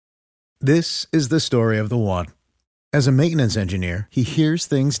This is the story of the one. As a maintenance engineer, he hears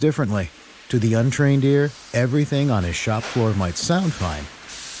things differently. To the untrained ear, everything on his shop floor might sound fine,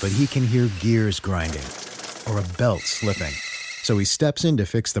 but he can hear gears grinding or a belt slipping. So he steps in to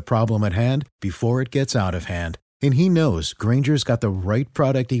fix the problem at hand before it gets out of hand. And he knows Grainger's got the right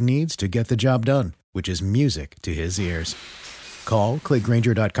product he needs to get the job done, which is music to his ears. Call, click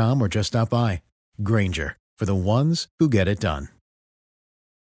Grainger.com, or just stop by. Grainger, for the ones who get it done.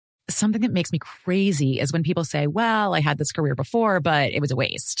 Something that makes me crazy is when people say, well, I had this career before, but it was a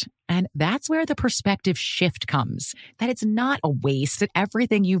waste. And that's where the perspective shift comes, that it's not a waste, that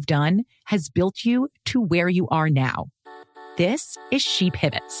everything you've done has built you to where you are now. This is She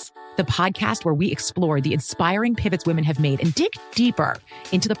Pivots, the podcast where we explore the inspiring pivots women have made and dig deeper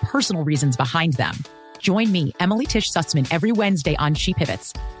into the personal reasons behind them. Join me, Emily Tish Sussman, every Wednesday on She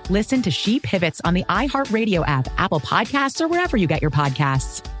Pivots. Listen to She Pivots on the iHeartRadio app, Apple Podcasts, or wherever you get your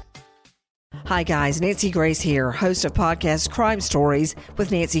podcasts. Hi guys, Nancy Grace here, host of podcast Crime Stories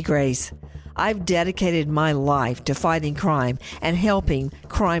with Nancy Grace. I've dedicated my life to fighting crime and helping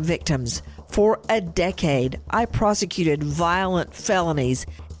crime victims. For a decade, I prosecuted violent felonies.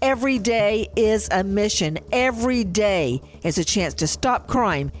 Every day is a mission. Every day is a chance to stop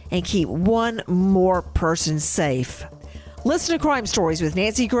crime and keep one more person safe. Listen to Crime Stories with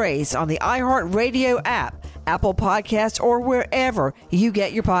Nancy Grace on the iHeartRadio app, Apple Podcasts, or wherever you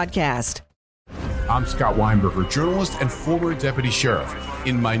get your podcast. I'm Scott Weinberger, journalist and former deputy sheriff.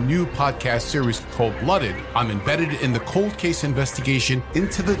 In my new podcast series, Cold Blooded, I'm embedded in the cold case investigation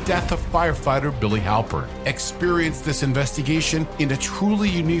into the death of firefighter Billy Halpern. Experience this investigation in a truly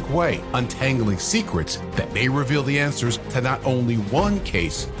unique way, untangling secrets that may reveal the answers to not only one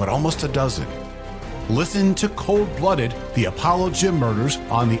case, but almost a dozen. Listen to Cold Blooded, the Apollo Gym Murders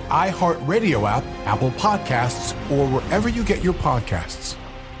on the iHeartRadio app, Apple Podcasts, or wherever you get your podcasts.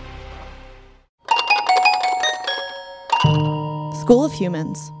 School of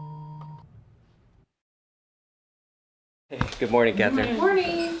Humans. Hey, good morning, Catherine. Good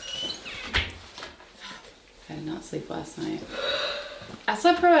morning. I did not sleep last night. I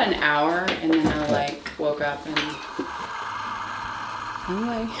slept for about an hour and then I woke up and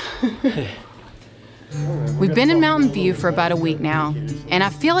anyway. We've been in Mountain View for about a week now, and I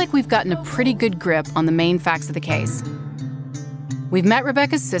feel like we've gotten a pretty good grip on the main facts of the case. We've met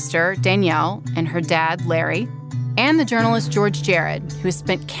Rebecca's sister, Danielle, and her dad, Larry, and the journalist George Jared, who has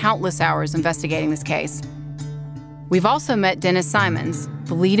spent countless hours investigating this case. We've also met Dennis Simons,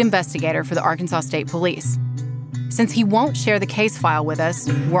 the lead investigator for the Arkansas State Police. Since he won't share the case file with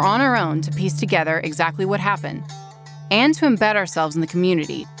us, we're on our own to piece together exactly what happened and to embed ourselves in the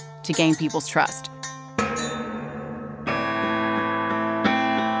community to gain people's trust.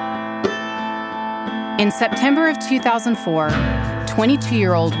 In September of 2004,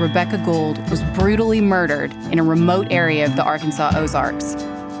 22-year-old Rebecca Gould was brutally murdered in a remote area of the Arkansas Ozarks.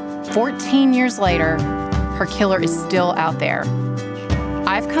 14 years later, her killer is still out there.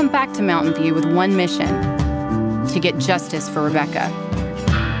 I've come back to Mountain View with one mission: to get justice for Rebecca.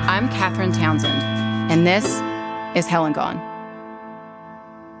 I'm Catherine Townsend, and this is Hell and Gone.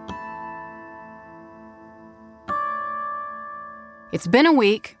 It's been a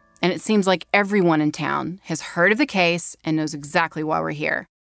week, and it seems like everyone in town has heard of the case and knows exactly why we're here.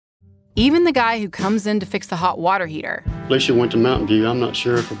 Even the guy who comes in to fix the hot water heater. Alicia went to Mountain View. I'm not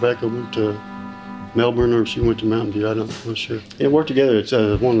sure if Rebecca went to Melbourne or if she went to Mountain View. I'm not sure. They worked together. It's one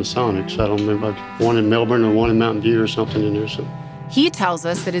of the Sonics. I don't remember, one in Melbourne or one in Mountain View or something in there. So. He tells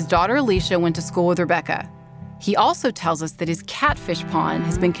us that his daughter Alicia went to school with Rebecca. He also tells us that his catfish pond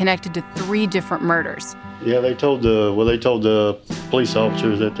has been connected to 3 different murders. Yeah, they told the police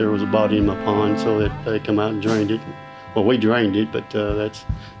officers that there was a body in my pond, so that they come out and drained it. Well, we drained it, but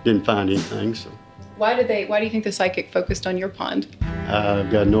didn't find anything. So. Why do you think the psychic focused on your pond?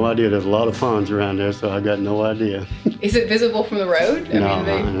 I've got no idea. There's a lot of ponds around there, so I got no idea. Is it visible from the road?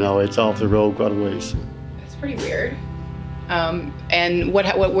 No, it's off the road quite a ways. That's pretty weird. And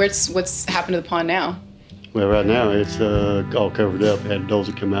what's happened to the pond now? Well, right now it's all covered up. Had a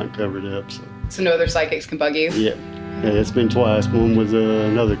dozer come out and cover it up. So no other psychics can bug you? Yeah, it's been twice. One was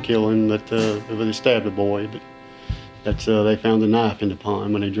another killing that they stabbed a boy, but they found the knife in the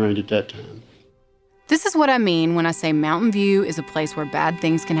pond when they drained it that time. This is what I mean when I say Mountain View is a place where bad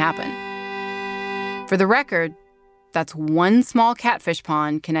things can happen. For the record, that's one small catfish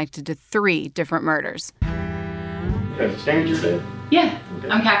pond connected to 3 different murders. Has a stranger there? Yeah, okay.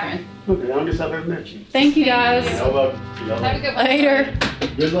 I'm Catherine. Okay, I guess I've ever met you. Thank you, guys. Have a good one. Later.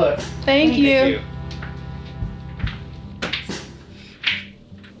 Good luck. Thank you.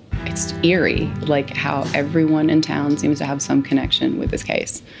 It's eerie, like how everyone in town seems to have some connection with this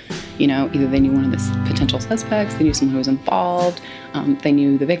case. You know, either they knew one of the potential suspects, they knew someone who was involved, they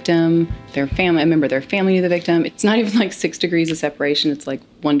knew the victim, their family. I remember their family knew the victim. It's not even like 6 degrees of separation. It's like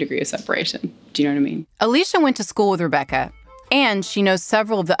 1 degree of separation. Do you know what I mean? Alicia went to school with Rebecca, and she knows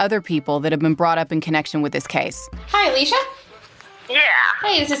several of the other people that have been brought up in connection with this case. Hi, Alicia. Yeah.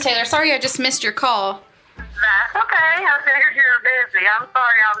 Hey, this is Taylor. Sorry I just missed your call. That's okay. I figured you were busy. I'm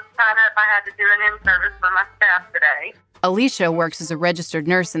sorry I was tied up. I had to do an in-service for my staff today. Alicia works as a registered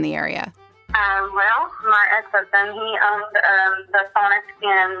nurse in the area. Well, my ex-husband, he owned the Sonic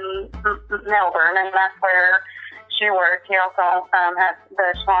in Melbourne, and that's where she worked. He also had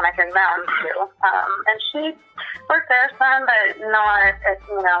the Sonic in Mountain View. And she worked there some, but not,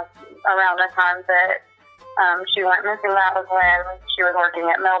 around the time that she went missing. That was when she was working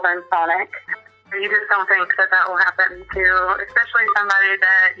at Melbourne Sonic. You just don't think that will happen to, especially somebody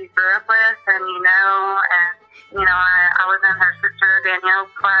that you grew up with and you know. And, I was in her sister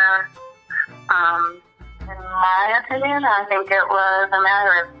Danielle's class. In my opinion, I think it was a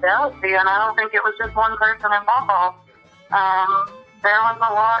matter of jealousy, and I don't think it was just one person involved. There was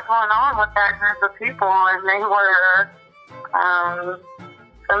a lot going on with that group of people, and they were,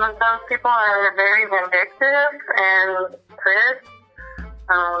 some of those people are very vindictive, and Chris,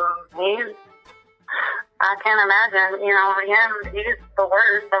 I can't imagine, him, he's the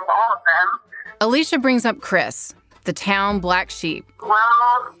worst of all of them. Alicia brings up Chris, the town black sheep.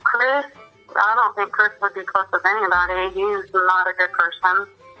 Well, Chris, I don't think Chris would be close with anybody. He's not a good person.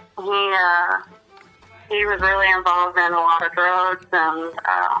 He was really involved in a lot of drugs and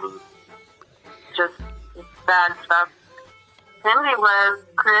just bad stuff. Cindy was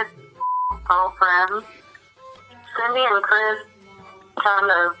Chris' girlfriend. Cindy and Chris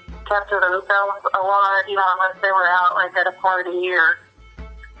kind of kept to themselves a lot, unless they were out like at a party or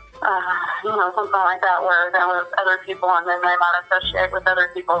something like that where there was other people and then they might associate with other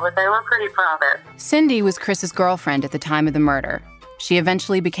people, but they were pretty private. Cindy was Chris's girlfriend at the time of the murder. She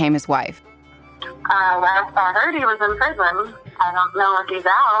eventually became his wife. Last I heard, he was in prison. I don't know if he's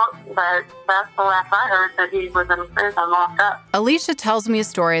out, but that's the last I heard, that he was in prison, locked up. Alicia tells me a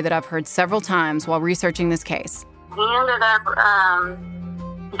story that I've heard several times while researching this case. He ended up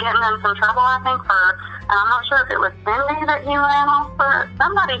getting in some trouble, I think, I'm not sure if it was Cindy that he ran off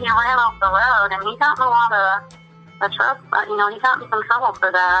somebody he ran off the road, and he got in a lot of trouble, he got in some trouble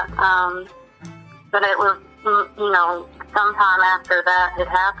for that. But it was, sometime after that had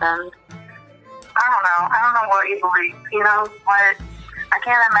happened. I don't know what you believe, what, I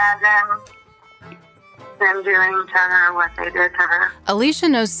can't imagine them doing to her what they did to her. Alicia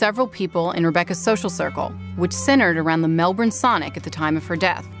knows several people in Rebecca's social circle, which centered around the Melbourne Sonic at the time of her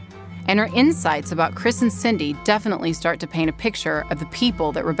death. And her insights about Chris and Cindy definitely start to paint a picture of the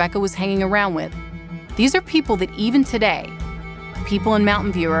people that Rebecca was hanging around with. These are people that even today, people in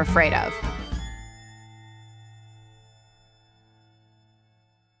Mountain View are afraid of.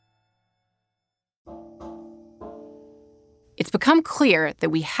 It's become clear that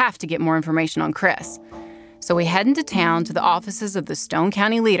we have to get more information on Chris. So we head into town to the offices of the Stone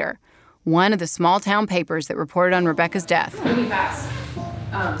County Leader, one of the small town papers that reported on Rebecca's death. Really fast.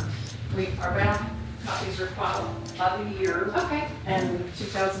 We are bound copies are filed by the year. Okay. And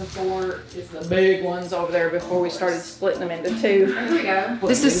 2004 is the big ones over there before we started splitting them into two. Here we go.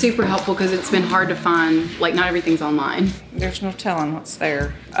 This is super helpful because it's been hard to find, not everything's online. There's no telling what's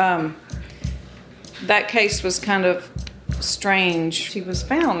there. That case was kind of strange. She was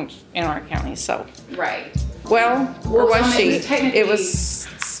found in our county, so. Right. Well, or was she? It was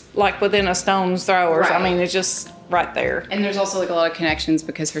like within a stone's throw, or right. I mean, it's just right there. And there's also a lot of connections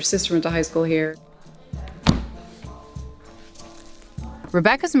because her sister went to high school here.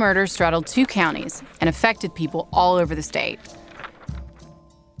 Rebecca's murder straddled 2 counties and affected people all over the state.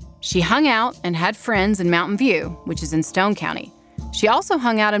 She hung out and had friends in Mountain View, which is in Stone County. She also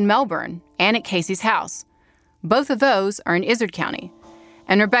hung out in Melbourne and at Casey's house. Both of those are in Izard County.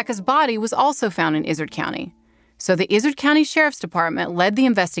 And Rebecca's body was also found in Izard County. So the Izard County Sheriff's Department led the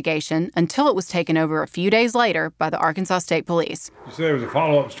investigation until it was taken over a few days later by the Arkansas State Police. You said there was a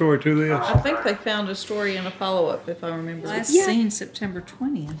follow-up story to this? I think they found a story in a follow-up, if I remember. Last seen September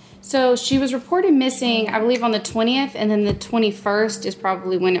 20th. So she was reported missing, I believe, on the 20th, and then the 21st is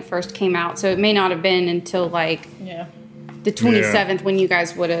probably when it first came out. So it may not have been until, the 27th when you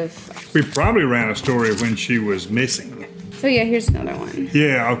guys would have... We probably ran a story when she was missing. So, here's another one.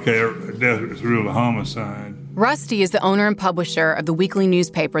 Yeah, okay, death was ruled a homicide. Rusty is the owner and publisher of the weekly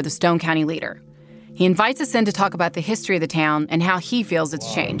newspaper, the Stone County Leader. He invites us in to talk about the history of the town and how he feels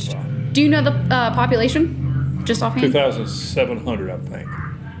it's changed. Do you know the population? Just offhand? 2,700, I think.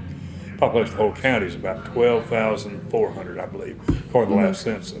 population of the whole county is about 12,400, I believe, according to the last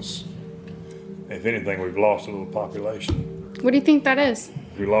census. If anything, we've lost a little population. What do you think that is?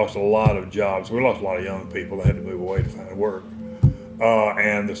 We lost a lot of jobs. We lost a lot of young people that had to move away to find work.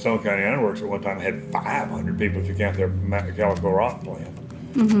 And the Stone County Ironworks at one time had 500 people if you count their Calico Rock plant.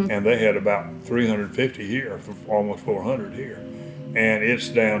 Mm-hmm. And they had about 350 here, almost 400 here. And it's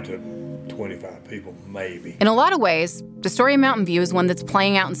down to 25 people, maybe. In a lot of ways, the story of Mountain View is one that's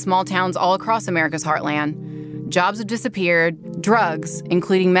playing out in small towns all across America's heartland. Jobs have disappeared. Drugs,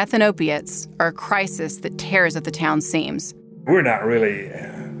 including meth and opiates, are a crisis that tears at the town's seams. We're not really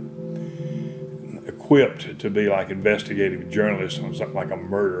equipped to be like investigative journalists on something like a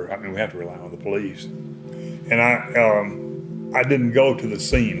murder. I mean, we have to rely on the police. And I didn't go to the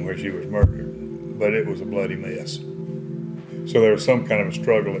scene where she was murdered, but it was a bloody mess. So there was some kind of a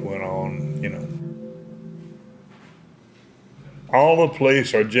struggle that went on, you know. All the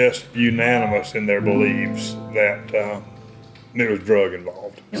police are just unanimous in their beliefs that there was drug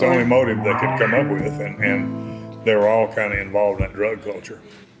involved. It's the only motive they could come up with, and they were all kind of involved in that drug culture.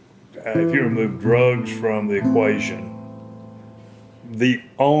 If you remove drugs from the equation, the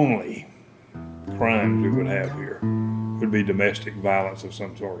only crimes we would have here would be domestic violence of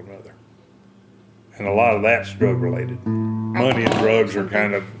some sort or another. And a lot of that's drug-related. Money and drugs are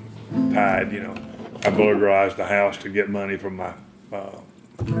kind of tied, you know. I burglarized the house to get money from my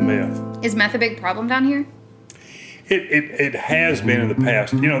meth. Is meth a big problem down here? It has been in the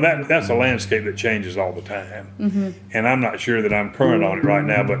past. You know, that's a landscape that changes all the time. Mm-hmm. And I'm not sure that I'm current on it right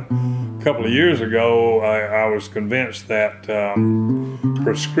now, but a couple of years ago, I was convinced that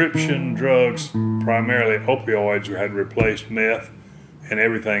prescription drugs, primarily opioids, had replaced meth and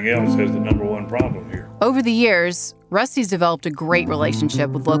everything else as the number one problem here. Over the years, Rusty's developed a great relationship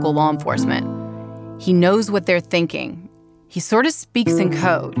with local law enforcement. He knows what they're thinking. He sort of speaks in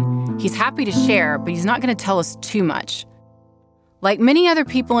code. He's happy to share, but he's not going to tell us too much. Like many other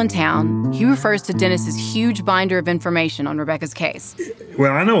people in town, he refers to Dennis's huge binder of information on Rebecca's case.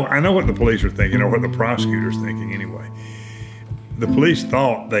 Well, I know what the police are thinking, or what the prosecutor's thinking anyway. The police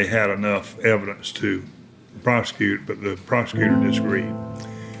thought they had enough evidence to prosecute, but the prosecutor disagreed.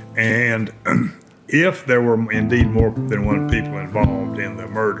 And if there were indeed more than one people involved in the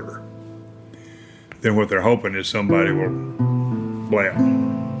murder, then what they're hoping is somebody will blab.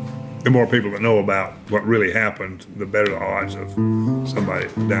 The more people that know about what really happened, the better the odds of somebody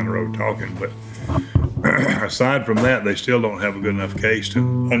down the road talking. But aside from that, they still don't have a good enough case to.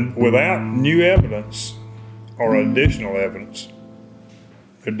 And without new evidence or additional evidence,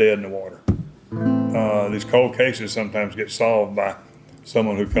 they're dead in the water. These cold cases sometimes get solved by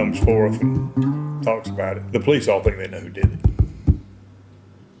someone who comes forth and talks about it. The police all think they know who did it, but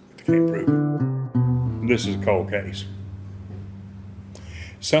they can't prove it. This is a cold case.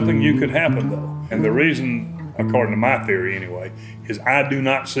 Something new could happen, though. And the reason, according to my theory anyway, is I do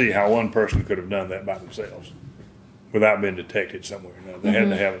not see how one person could have done that by themselves without being detected somewhere or another. They had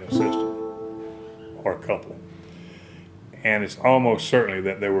to have an assistant or a couple. And it's almost certainly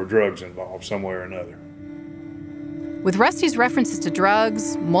that there were drugs involved somewhere or another. With Rusty's references to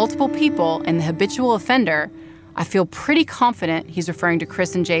drugs, multiple people, and the habitual offender, I feel pretty confident he's referring to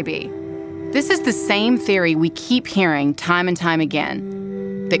Chris and JB. This is the same theory we keep hearing time and time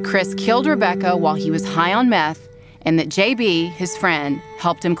again, that Chris killed Rebecca while he was high on meth, and that JB, his friend,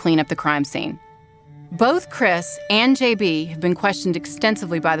 helped him clean up the crime scene. Both Chris and JB have been questioned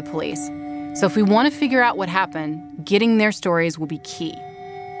extensively by the police, so if we want to figure out what happened, getting their stories will be key.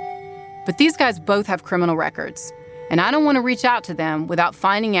 But these guys both have criminal records, and I don't want to reach out to them without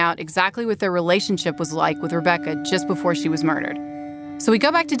finding out exactly what their relationship was like with Rebecca just before she was murdered. So we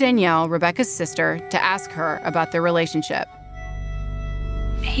go back to Danielle, Rebecca's sister, to ask her about their relationship.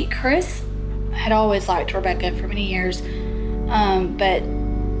 Chris had always liked Rebecca for many years, but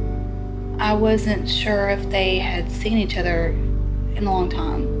I wasn't sure if they had seen each other in a long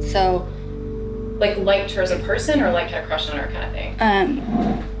time. So, like, liked her as a person, or liked had a crush on her kind of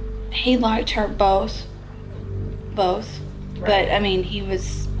thing? He liked her both. Right. But I mean, he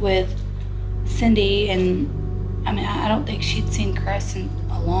was with Cindy, and I mean, I don't think she'd seen Chris in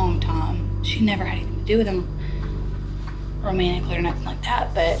a long time. She never had anything to do with him romantically or nothing like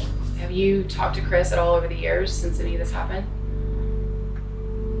that. But have you talked to Chris at all over the years since any of this happened?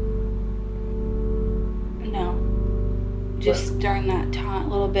 No. Just during that time, a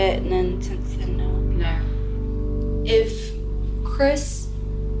little bit, and then since then, no. No. If Chris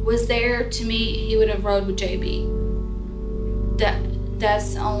was there, to me, he would have rode with JB.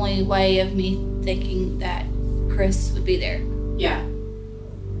 That's the only way of me thinking that Chris would be there. Yeah.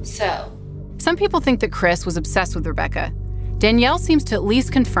 So. Some people think that Chris was obsessed with Rebecca. Danielle seems to at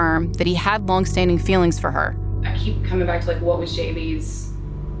least confirm that he had longstanding feelings for her. I keep coming back to what was JB's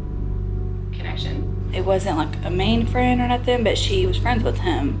connection? It wasn't a main friend or nothing, but she was friends with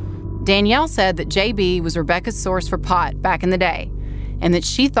him. Danielle said that JB was Rebecca's source for pot back in the day, and that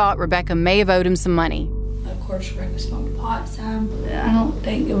she thought Rebecca may have owed him some money. Of course, Rebecca smoked pot some. I don't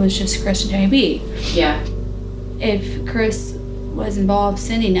think it was just Chris and JB. Yeah. If Chris was involved,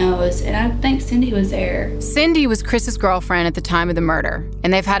 Cindy knows, and I think Cindy was there. Cindy was Chris's girlfriend at the time of the murder,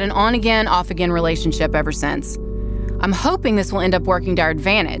 and they've had an on-again, off-again relationship ever since. I'm hoping this will end up working to our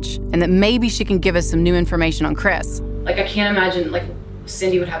advantage, and that maybe she can give us some new information on Chris. I can't imagine,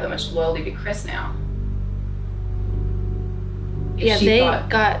 Cindy would have that much loyalty to Chris now. Yeah, they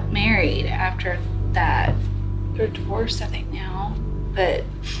got married after that. They're divorced, I think, now, but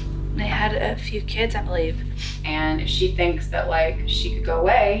they had a few kids, I believe. And if she thinks that, she could go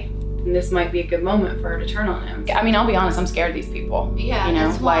away, then this might be a good moment for her to turn on him. I mean, I'll be honest, I'm scared of these people. Yeah,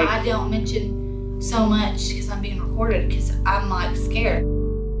 that's why I don't mention so much, because I'm being recorded, because I'm, scared.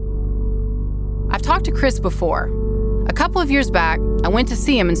 I've talked to Chris before. A couple of years back, I went to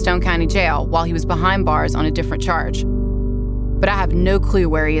see him in Stone County Jail while he was behind bars on a different charge. But I have no clue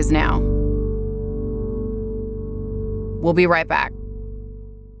where he is now. We'll be right back.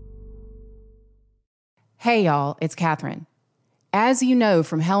 Hey, y'all, it's Catherine. As you know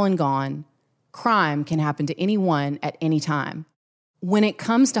from Hell and Gone, crime can happen to anyone at any time. When it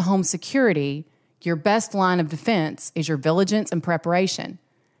comes to home security, your best line of defense is your vigilance and preparation.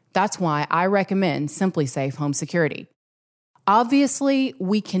 That's why I recommend SimpliSafe Home Security. Obviously,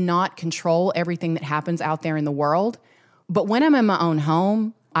 we cannot control everything that happens out there in the world, but when I'm in my own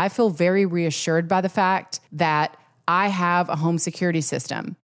home, I feel very reassured by the fact that I have a home security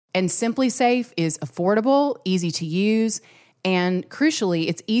system. And SimpliSafe is affordable, easy to use, and crucially,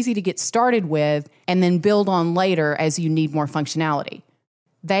 it's easy to get started with and then build on later as you need more functionality.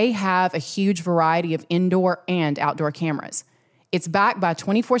 They have a huge variety of indoor and outdoor cameras. It's backed by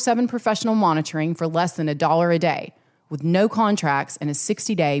 24/7 professional monitoring for less than $1 a day, with no contracts and a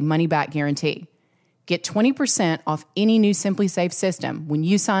 60-day money-back guarantee. Get 20% off any new SimpliSafe system when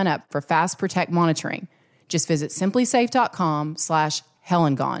you sign up for Fast Protect monitoring. Just visit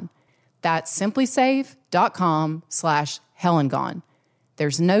simplysafe.com/hellandgone. That's simplysafe.com/hellandgone.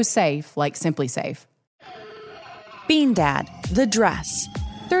 There's no safe like SimpliSafe. Bean Dad, The Dress,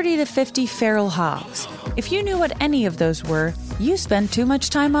 30 to 50 Feral Hogs. If you knew what any of those were, you spend too much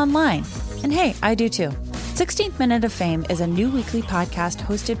time online. And hey, I do too. 16th Minute of Fame is a new weekly podcast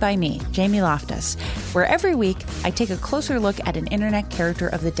hosted by me, Jamie Loftus, where every week I take a closer look at an internet character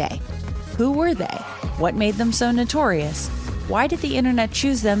of the day. Who were they? What made them so notorious? Why did the internet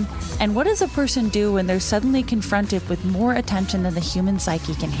choose them? And what does a person do when they're suddenly confronted with more attention than the human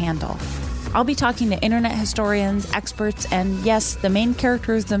psyche can handle? I'll be talking to internet historians, experts, and yes, the main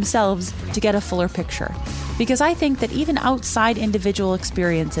characters themselves to get a fuller picture. Because I think that even outside individual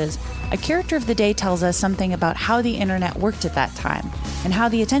experiences, a character of the day tells us something about how the internet worked at that time and how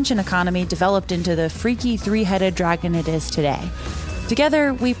the attention economy developed into the freaky three-headed dragon it is today.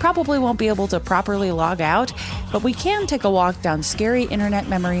 Together, we probably won't be able to properly log out, but we can take a walk down scary internet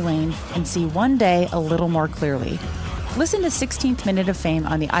memory lane and see one day a little more clearly. Listen to 16th Minute of Fame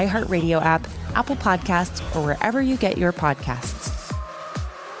on the iHeartRadio app, Apple Podcasts, or wherever you get your podcasts.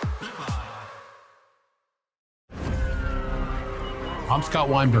 I'm Scott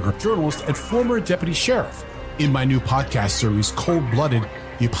Weinberger, journalist and former deputy sheriff. In my new podcast series, Cold Blooded,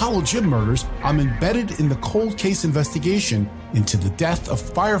 The Apollo Gym Murders, I'm embedded in the cold case investigation into the death of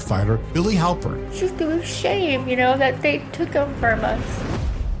firefighter Billy Halpern. It's just a shame, that they took him from us.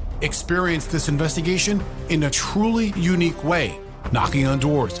 Experience this investigation in a truly unique way, knocking on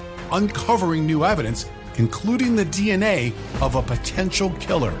doors, uncovering new evidence, including the DNA of a potential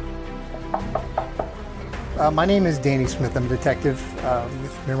killer. My name is Danny Smith. I'm a detective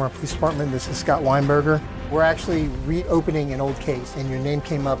with Miramar Police Department. This is Scott Weinberger. We're actually reopening an old case, and your name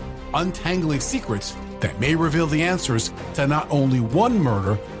came up. Untangling secrets that may reveal the answers to not only one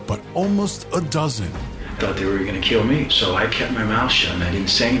murder, but almost a dozen. I thought they were going to kill me, so I kept my mouth shut and I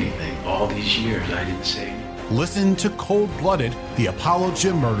didn't say anything. All these years, I didn't say anything. Listen to Cold Blooded, The Apollo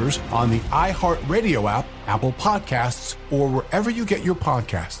Gym Murders on the iHeartRadio app, Apple Podcasts, or wherever you get your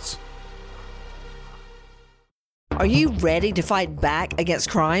podcasts. Are you ready to fight back against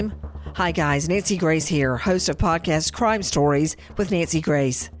crime? Hi guys, Nancy Grace here, host of podcast Crime Stories with Nancy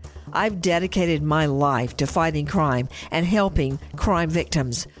Grace. I've dedicated my life to fighting crime and helping crime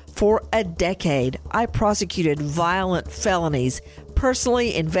victims. For a decade, I prosecuted violent felonies,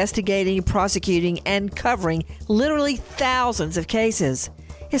 personally investigating, prosecuting, and covering literally thousands of cases.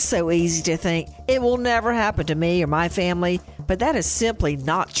 It's so easy to think it will never happen to me or my family, but that is simply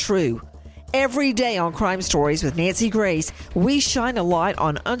not true. Every day on Crime Stories with Nancy Grace, we shine a light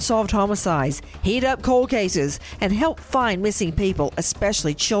on unsolved homicides, heat up cold cases, and help find missing people,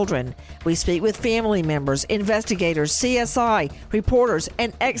 especially children. We speak with family members, investigators, CSI, reporters,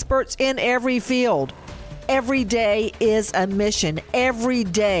 and experts in every field. Every day is a mission. Every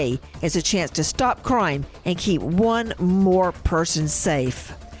day is a chance to stop crime and keep one more person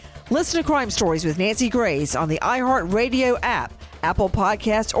safe. Listen to Crime Stories with Nancy Grace on the iHeartRadio app, Apple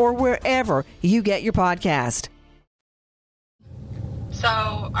Podcasts, or wherever you get your podcast.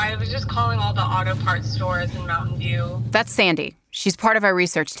 So I was just calling all the auto parts stores in Mountain View. That's Sandy. She's part of our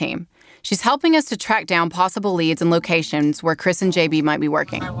research team. She's helping us to track down possible leads and locations where Chris and JB might be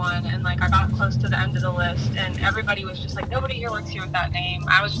working. I got close to the end of the list, and everybody was just like, nobody here works here with that name.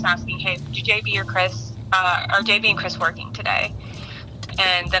 I was just asking, hey, do JB or Chris, are JB and Chris working today?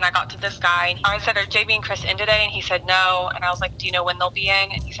 And then I got to this guy, and I said, are JB and Chris in today? And he said no. And I was like, do you know when they'll be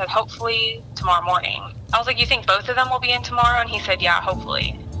in? And he said, hopefully tomorrow morning. I was like, you think both of them will be in tomorrow? And he said, yeah,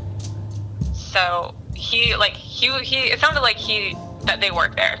 hopefully. So it sounded like that they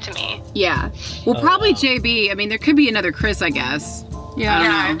work there to me. Yeah. Well, probably JB. I mean, there could be another Chris, I guess.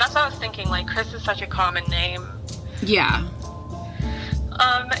 Yeah, that's what I was thinking. Like, Chris is such a common name. Yeah.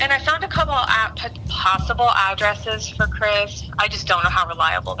 And I found a couple possible addresses for Chris. I just don't know how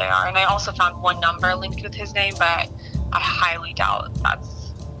reliable they are. And I also found one number linked with his name, but I highly doubt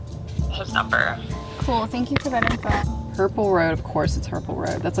that's his number. Cool. Thank you for that info. Purple Road, of course it's Purple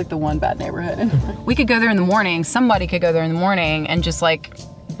Road. That's like the one bad neighborhood. We could go there in the morning. Somebody could go there in the morning and just like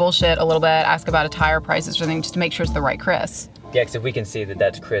bullshit a little bit, ask about a tire prices or something just to make sure it's the right Chris. Yeah, because if we can see that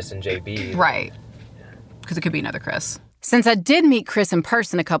that's Chris and JB. Right. Because it could be another Chris. Since I did meet Chris in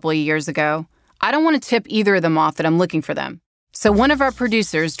person a couple of years ago, I don't want to tip either of them off that I'm looking for them. So one of our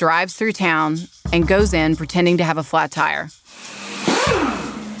producers drives through town and goes in pretending to have a flat tire.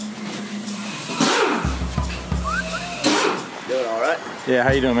 Doing all right? Yeah,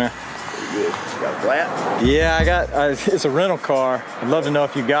 how you doing, man? Good. Got a flat? Yeah, I got, it's a rental car. I'd love to know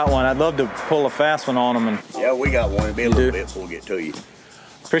if you got one. I'd love to pull a fast one on them. And yeah, we got one. It'll be a little bit before we get to you.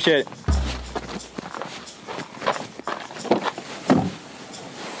 Appreciate it.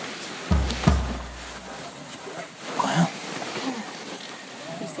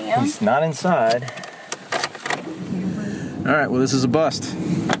 He's not inside. All right, well, this is a bust.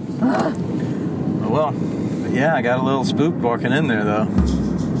 Oh, well, yeah, I got a little spook barking in there, though.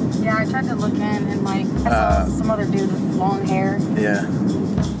 Yeah, I tried to look in and, I saw some other dude with long hair. Yeah.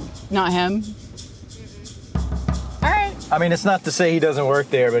 Not him? All right. I mean, it's not to say he doesn't work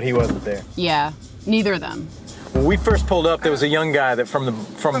there, but he wasn't there. Yeah, neither of them. When we first pulled up, there was a young guy that from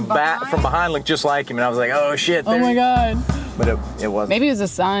behind looked just like him, and I was like, oh, shit. Oh, my God. But it wasn't. Maybe it was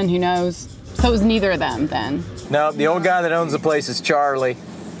his son, who knows? So it was neither of them then. No, the old guy that owns the place is Charlie.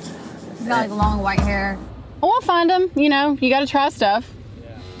 He's got long white hair. Well, we'll find him. You know, you got to try stuff.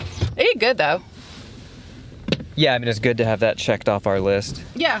 Yeah. They did good, though. Yeah, I mean, it's good to have that checked off our list.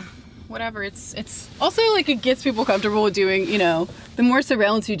 Yeah, whatever. It's also, it gets people comfortable with doing, the more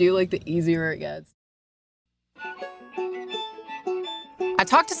surveillance you do, the easier it gets. I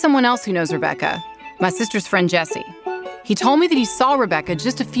talked to someone else who knows Rebecca, my sister's friend Jesse. He told me that he saw Rebecca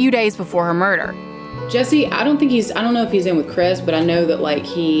just a few days before her murder. Jesse, I don't know if he's in with Chris, but I know that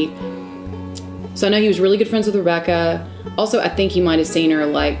so I know he was really good friends with Rebecca. Also, I think he might have seen her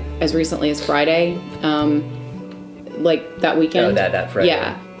as recently as Friday, that weekend. Oh, that Friday.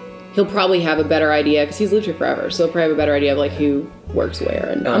 Yeah. He'll probably have a better idea, because he's lived here forever, so he'll probably have a better idea of who works where.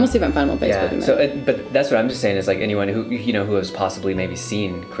 And I'm gonna see if I can find him on Facebook. Yeah. So, but that's what I'm just saying is anyone who who has possibly maybe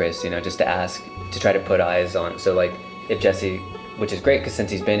seen Chris, just to ask, to try to put eyes on. So if Jesse, which is great because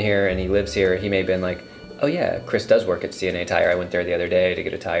since he's been here and he lives here, he may have been oh yeah, Chris does work at CNA Tire. I went there the other day to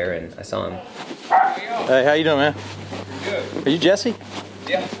get a tire and I saw him. Hey, how you doing, man? Good. Are you Jesse?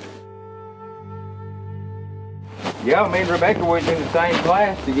 Yeah. Yeah, me and Rebecca was in the same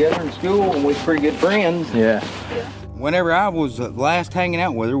class together in school and we were pretty good friends. Yeah. Whenever I was last hanging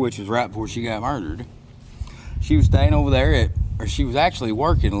out with her, which was right before she got murdered, she was staying over there she was actually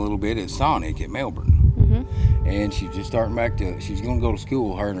working a little bit at Sonic at Melbourne. Mm-hmm. And she's just starting she's going to go to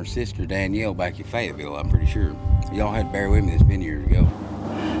school, her and her sister Danielle, back in Fayetteville, I'm pretty sure. Y'all had to bear with me, it's been years ago.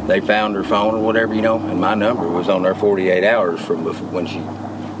 They found her phone or whatever, and my number was on there 48 hours from when she,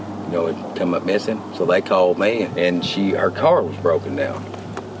 had come up missing. So they called me, and her car was broken down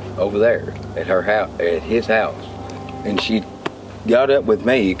over there at her house, at his house. And she got up with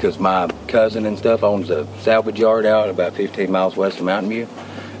me because my cousin and stuff owns a salvage yard out about 15 miles west of Mountain View.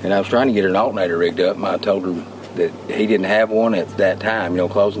 And I was trying to get her an alternator rigged up, and I told her that he didn't have one at that time,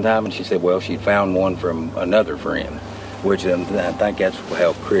 closing time. And she said, well, she'd found one from another friend. which I think that's what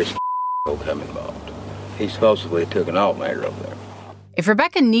helped Chris become involved. He supposedly took an alternator over there. If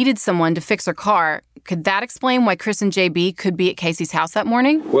Rebecca needed someone to fix her car, could that explain why Chris and JB could be at Casey's house that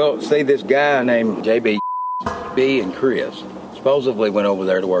morning? Well, see, this guy named JB, B, and Chris supposedly went over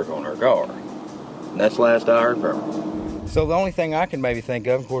there to work on her car. And that's the last I heard from her. So the only thing I can maybe think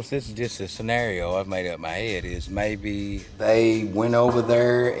of course, this is just a scenario I've made up in my head, is maybe they went over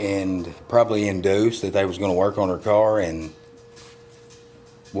there and probably induced that they was going to work on her car, and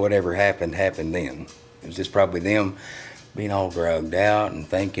whatever happened then. It was just probably them being all drugged out and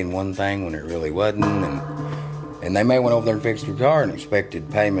thinking one thing when it really wasn't, and they may went over there and fixed her car and expected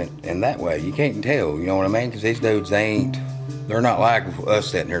payment in that way. You can't tell, you know what I mean? Because these dudes, they're not like us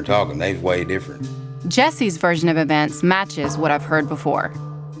sitting here talking. They're way different. Jesse's version of events matches what I've heard before.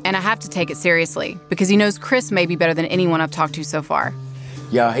 And I have to take it seriously, because he knows Chris may be better than anyone I've talked to so far.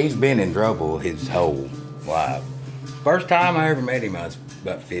 Yeah, he's been in trouble his whole life. First time I ever met him, I was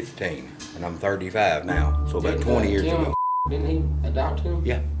about 15, and I'm 35 now, so about 20 years ago. Didn't he adopt him?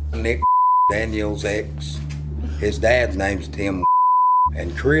 Yeah. Nick, Daniel's ex, his dad's name's Tim,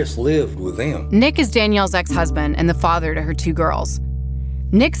 and Chris lived with them. Nick is Danielle's ex-husband and the father to her 2 girls.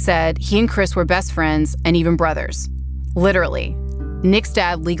 Nick said he and Chris were best friends and even brothers. Literally. Nick's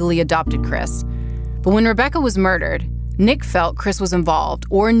dad legally adopted Chris. But when Rebecca was murdered, Nick felt Chris was involved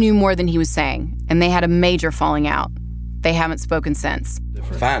or knew more than he was saying, and they had a major falling out. They haven't spoken since.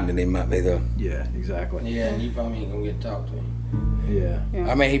 Finding him might be the... Yeah, exactly. Yeah, and you probably ain't gonna get to talk to him. Yeah.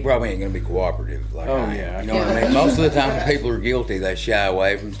 I mean, he probably ain't gonna be cooperative like I am. Yeah. You know what I mean? Most of the time when people are guilty, they shy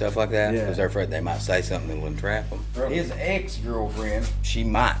away from stuff like that because they're afraid they might say something that'll entrap them. His ex-girlfriend, she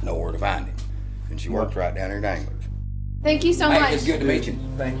might know where to find him, and she works right down here at Anglers. Thank you so much. It's good to meet you.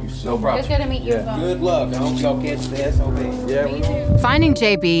 Thank you so No problem. It's good to meet you. Good luck. I hope y'all catch the SOB. Yeah. Finding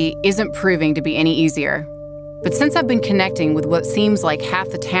JB isn't proving to be any easier. But since I've been connecting with what seems like half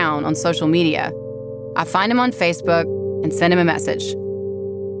the town on social media, I find him on Facebook and send him a message.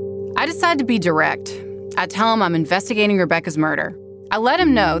 I decide to be direct. I tell him I'm investigating Rebecca's murder. I let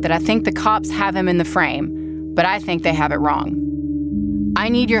him know that I think the cops have him in the frame, but I think they have it wrong. I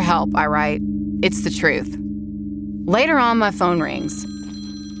need your help, I write. It's the truth. Later on, my phone rings.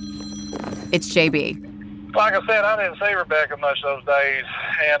 It's JB. Like I said, I didn't see Rebecca much those days,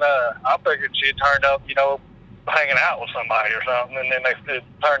 and I figured she had turned up, hanging out with somebody or something, and then it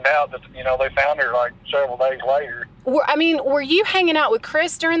turned out that, they found her like several days later. Were you hanging out with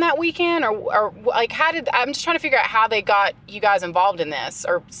Chris during that weekend, or like I'm just trying to figure out how they got you guys involved in this,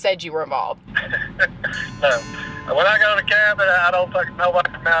 or said you were involved. No. When I go to cabin, I don't think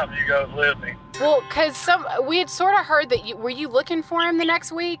nobody from Mountain View goes with me. Well, because we had sort of heard that were you looking for him the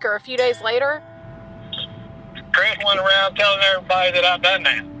next week or a few days later? Chris went around telling everybody that I've done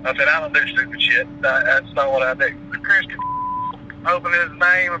that. I said, I don't do stupid shit. That's not what I do. Chris could open his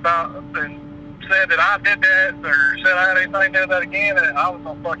name about and said that I did that or said I had anything to do with that again, and I was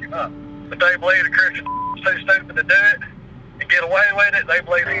going to fuck him up. But they believe that Chris was too stupid to do it and get away with it. They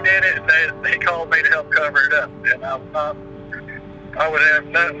believe he did it, and he called me to help cover it up. And I was not. I would have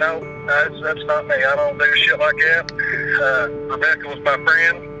no, that's not me. I don't do shit like that. Rebecca was my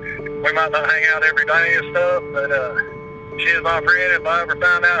friend. We might not hang out every day and stuff, but she is my friend. If I ever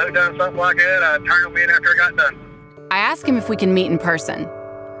found out who done something like that, I'd turn them in after I got done. I ask him if we can meet in person.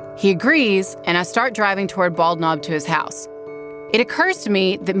 He agrees, and I start driving toward Bald Knob to his house. It occurs to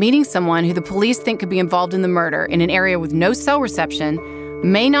me that meeting someone who the police think could be involved in the murder in an area with no cell reception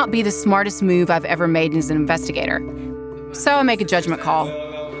may not be the smartest move I've ever made as an investigator. So I make a judgment call.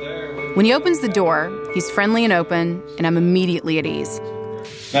 When he opens the door, he's friendly and open, and I'm immediately at ease.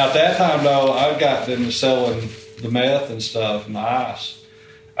 Now, at that time, though, I got into selling the meth and stuff and the ice.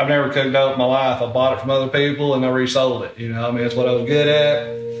 I've never cooked dope in my life. I bought it from other people and I resold it. That's what I was good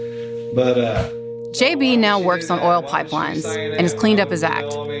at. But JB now works on oil pipelines and has cleaned up his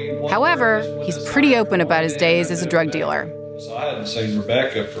act. However, he's pretty open about his days as a drug dealer. So I hadn't seen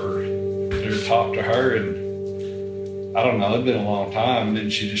Rebecca or talked to her in, I don't know, it'd been a long time. And then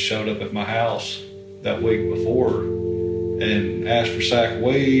she just showed up at my house that week before and asked for a sack of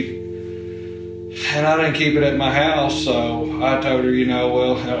weed, and I didn't keep it at my house, so I told her,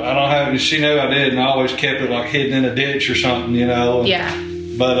 well, I don't have it. She knew I did, and I always kept it like hidden in a ditch or something, Yeah.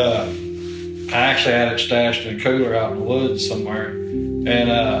 But I actually had it stashed in a cooler out in the woods somewhere,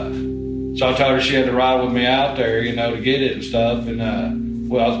 and so I told her she had to ride with me out there, to get it and stuff, and I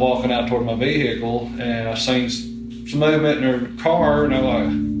was walking out toward my vehicle, and I seen some movement in her car, and I'm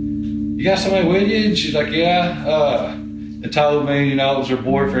like, you got somebody with you? And she's like, yeah. And told me, it was her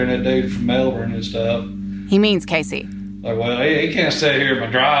boyfriend, that dude from Melbourne and stuff. He means Casey. Like, well, he can't sit here in my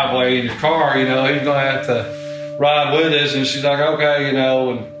driveway in his car, he's going to have to ride with us. And she's like, okay, you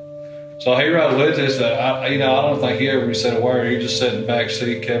know. And so he rode with us. I don't think he ever said a word. He just sat in the back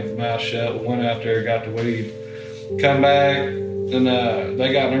seat, kept his mouth shut. We went out there, got the weed, come back, and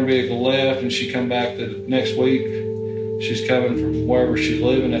they got in their vehicle, left, and she come back the next week. She's coming from wherever she's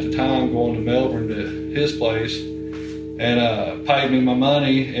living at the time, going to Melbourne to his place, and paid me my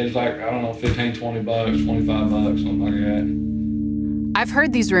money. It was like, I don't know, $15, $20, $25, something like that. I've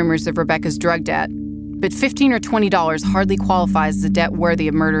heard these rumors of Rebecca's drug debt, but $15 or $20 hardly qualifies as a debt worthy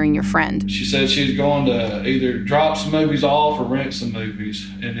of murdering your friend. She said she was going to either drop some movies off or rent some movies,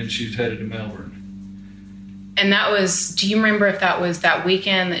 and then she's headed to Melbourne. And that was, do you remember if that was that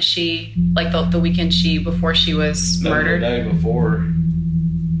weekend that she, like the weekend before she was murdered? The day before.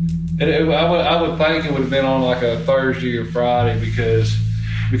 I would think it would have been on like a Thursday or Friday because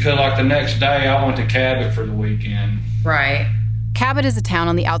like the next day I went to Cabot for the weekend. Right. Cabot is a town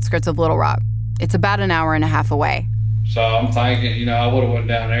on the outskirts of Little Rock. It's about an hour and a half away. So I'm thinking, I would have went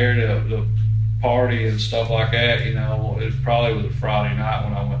down there to the party and stuff like that, It probably was a Friday night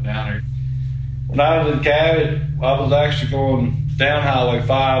when I went down there. When I was in Cabot, I was actually going down Highway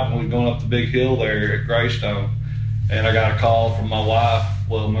 5 and we were going up the big hill there at Greystone. And I got a call from my wife,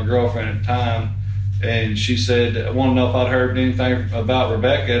 my girlfriend at the time, and she said, I want to know if I'd heard anything about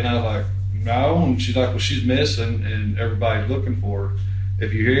Rebecca. And I was like, no. And she's like, well, she's missing and everybody's looking for her.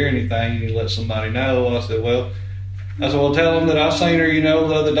 If you hear anything, you need to let somebody know. I said, well, tell them that I seen her,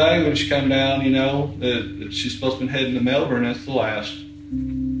 the other day when she come down, that she's supposed to be heading to Melbourne. That's the last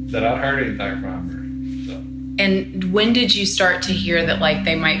that I'd heard anything from her. So. And when did you start to hear that, like,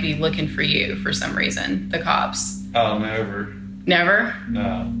 they might be looking for you for some reason, the cops? Oh, never. Never?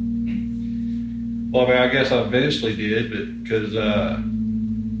 No. Well, I guess I eventually did, but because, I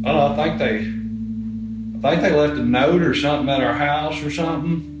don't know, I think they left a note or something at our house or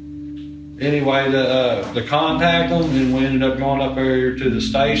something. Anyway, to contact them, and we ended up going up there to the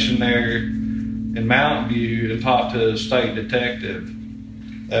station there in Mountain View and talked to a state detective.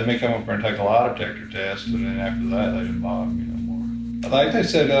 They had me come up there and take a lie detector test, and then after that, they didn't bother me no more. I think they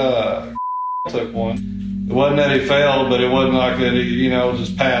said took one. It wasn't that he failed, but it wasn't like that he,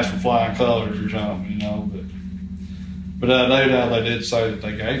 just passed with flying colors or something, But I know they did say that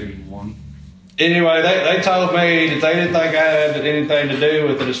they gave him one. Anyway, they told me that they didn't think I had anything to do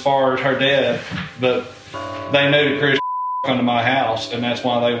with it as far as her death, but they knew that Chris come to my house, and that's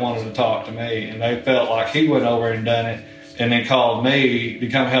why they wanted to talk to me. And they felt like he went over and done it, and then called me to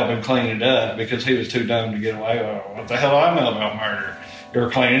come help him clean it up because he was too dumb to get away with it. What the hell I know about murder? You're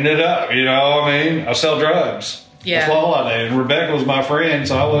cleaning it up, I sell drugs. Yeah. That's all I do. And Rebecca was my friend,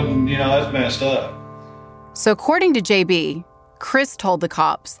 so I wouldn't, that's messed up. So according to JB, Chris told the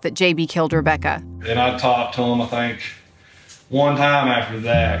cops that JB killed Rebecca. And I talked to him, I think, one time after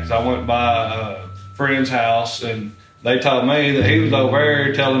that, because I went by a friend's house, and they told me that he was over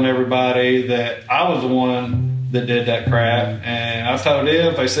there telling everybody that I was the one that did that crap. And I told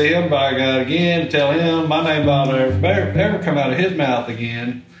him if they see him by God again, tell him my name about ever come out of his mouth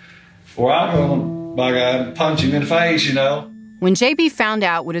again, or I'm going, by God, punch him in the face, When JB found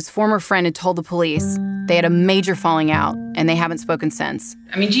out what his former friend had told the police, they had a major falling out, and they haven't spoken since.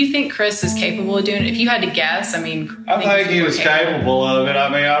 I mean, do you think Chris is capable of doing it? If you had to guess, I think he was capable of it.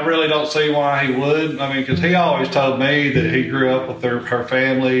 I really don't see why he would. Because he always told me that he grew up with her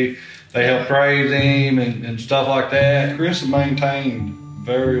family. They helped raise him and stuff like that. Chris maintained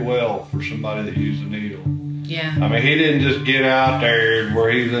very well for somebody that used a needle. Yeah. He didn't just get out there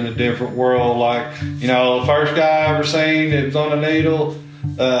where he's in a different world. Like, the first guy I ever seen that was on a needle,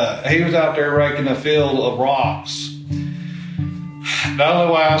 he was out there raking a field of rocks. The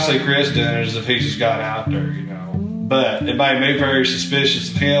only way I see Chris doing it is if he just got out there, But it made me very suspicious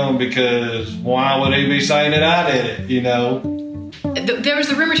of him because why would he be saying that I did it, There was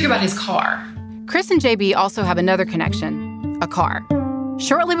a rumor too about his car. Chris and JB also have another connection, a car.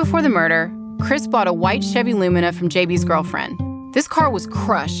 Shortly before the murder, Chris bought a white Chevy Lumina from JB's girlfriend. This car was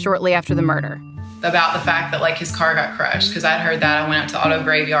crushed shortly after the murder. About the fact that, his car got crushed, because I'd heard that. I went up to Auto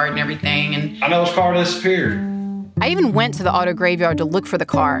Graveyard and everything. And I know his car disappeared. I even went to the Auto Graveyard to look for the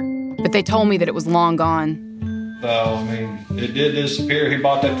car, but they told me that it was long gone. So, it did disappear. He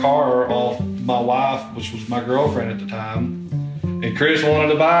bought that car off my wife, which was my girlfriend at the time. And Chris wanted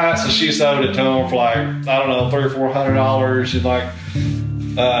to buy it, so she sold it to him for $300 or $400. She's like,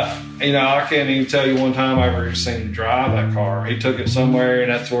 I can't even tell you one time I ever seen him drive that car. He took it somewhere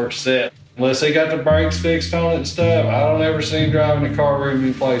and that's where it's set. Unless he got the brakes fixed on it and stuff, I don't ever see him driving the car very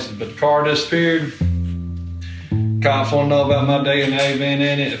many places. But the car disappeared. Cops want to know about my DNA being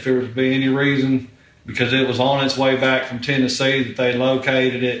in it, if there would be any reason, because it was on its way back from Tennessee that they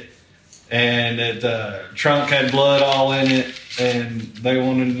located it. and the trunk had blood all in it, and they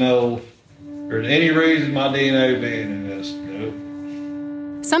wanted to know if there's any reason my DNA being in this.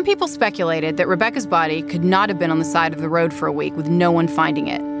 Nope. Some people speculated that Rebecca's body could not have been on the side of the road for a week with no one finding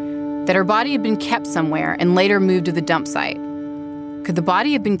it, that her body had been kept somewhere and later moved to the dump site. Could the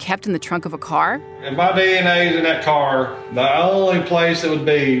body have been kept in the trunk of a car? If my DNA's in that car, the only place it would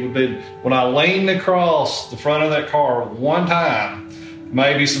be when I leaned across the front of that car one time.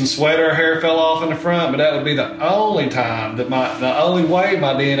 Maybe some sweat or hair fell off in the front, but that would be the only time the only way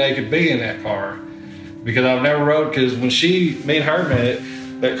my DNA could be in that car. Because I've never rode, because when me and her met,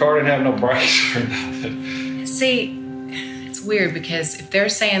 that car didn't have no brakes or nothing. See, it's weird because if they're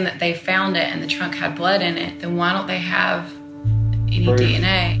saying that they found it and the trunk had blood in it, then why don't they have any Proof.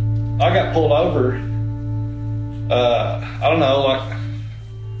 DNA? I got pulled over, I don't know, like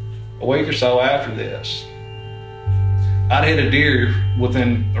a week or so after this. I'd hit a deer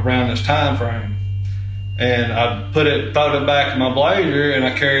within around this time frame, and I thrown it back in my Blazer, and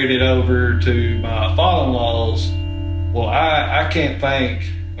I carried it over to my father-in-law's. Well, I can't think.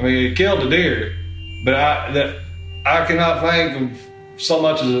 I mean, it killed the deer, but I cannot think of so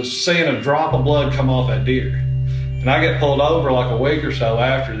much as seeing a drop of blood come off that deer. And I get pulled over like a week or so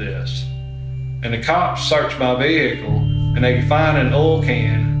after this, and the cops search my vehicle, and they find an oil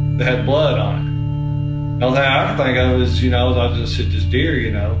can that had blood on it. The only thing I can think of is, I just hit this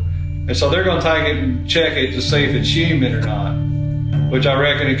deer, And so they're going to take it and check it to see if it's human or not, which I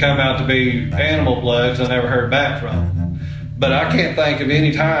reckon it come out to be animal blood, because I never heard back from them. But I can't think of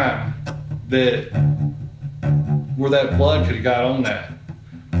any time where that blood could have got on that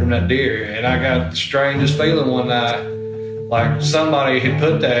from that deer. And I got the strangest feeling one night, like somebody had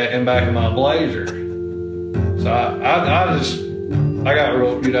put that in back of my Blazer. So I got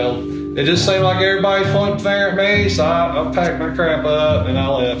real, it just seemed like everybody's pointing the finger at me, so I packed my crap up and I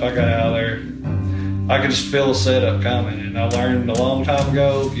left. I got out of there. I could just feel the setup coming, and I learned a long time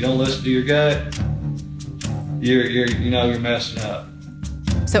ago, if you don't listen to your gut, you're messing up.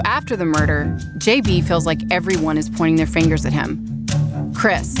 So after the murder, JB feels like everyone is pointing their fingers at him.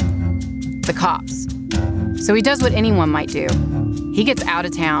 Chris, the cops. So he does what anyone might do. He gets out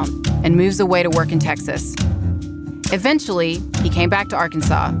of town and moves away to work in Texas. Eventually, he came back to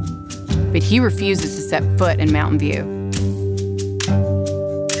Arkansas, but he refuses to set foot in Mountain View.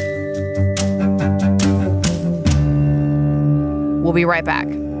 We'll be right back.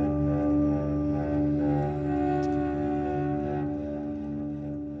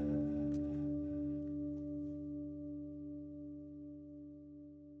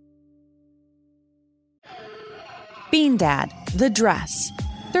 Bean Dad, The Dress,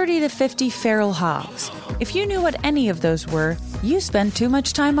 30 to 50 Feral Hogs. If you knew what any of those were, you spend too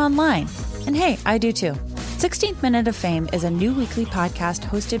much time online. And hey, I do too. 16th Minute of Fame is a new weekly podcast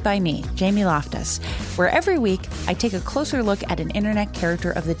hosted by me, Jamie Loftus, where every week I take a closer look at an internet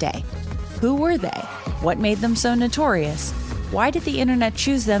character of the day. Who were they? What made them so notorious? Why did the internet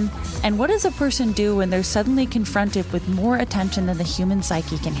choose them? And what does a person do when they're suddenly confronted with more attention than the human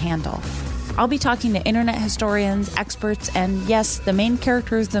psyche can handle? I'll be talking to internet historians, experts, and yes, the main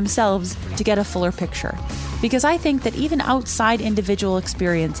characters themselves to get a fuller picture. Because I think that even outside individual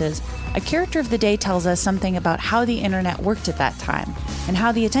experiences, a character of the day tells us something about how the internet worked at that time, and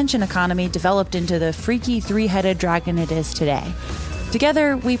how the attention economy developed into the freaky three-headed dragon it is today.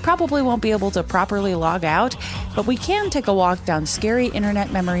 Together, we probably won't be able to properly log out, but we can take a walk down scary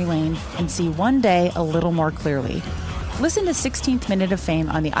internet memory lane and see one day a little more clearly. Listen to 16th Minute of Fame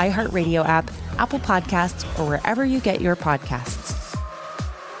on the iHeartRadio app, Apple Podcasts, or wherever you get your podcasts.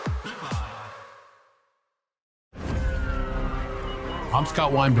 I'm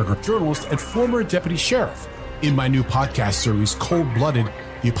Scott Weinberger, journalist and former deputy sheriff. In my new podcast series, Cold Blooded,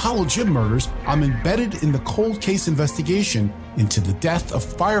 The Apollo Gym Murders, I'm embedded in the cold case investigation into the death of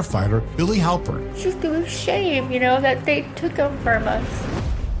firefighter Billy Halpern. It's just a shame, that they took him from us.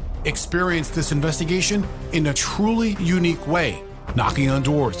 Experience this investigation in a truly unique way, knocking on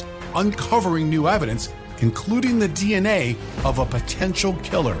doors, uncovering new evidence, including the DNA of a potential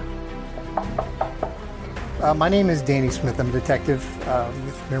killer. My name is Danny Smith. I'm a detective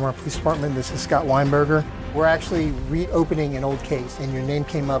with Miramar Police Department. This is Scott Weinberger. We're actually reopening an old case, and your name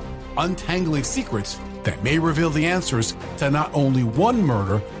came up. Untangling secrets that may reveal the answers to not only one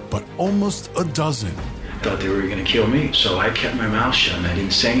murder, but almost a dozen. I thought they were going to kill me, so I kept my mouth shut and I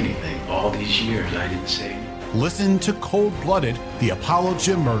didn't say anything. All these years, I didn't say anything. Listen to Cold Blooded, The Apollo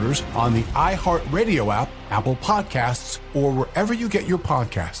Gym Murders on the iHeartRadio app, Apple Podcasts, or wherever you get your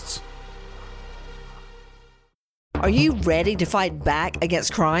podcasts. Are you ready to fight back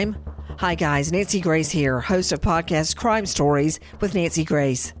against crime? Hi guys, Nancy Grace here, host of podcast Crime Stories with Nancy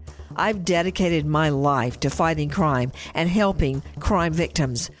Grace. I've dedicated my life to fighting crime and helping crime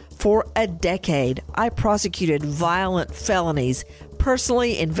victims. For a decade, I prosecuted violent felonies,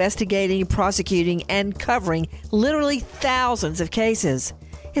 personally investigating, prosecuting, and covering literally thousands of cases.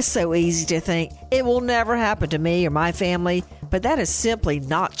 It's so easy to think it will never happen to me or my family, but that is simply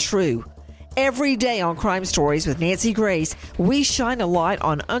not true. Every day on Crime Stories with Nancy Grace, we shine a light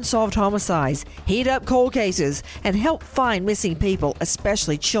on unsolved homicides, heat up cold cases, and help find missing people,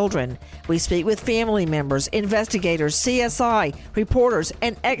 especially children. We speak with family members, investigators, CSI, reporters,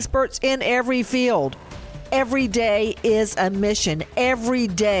 and experts in every field. Every day is a mission. Every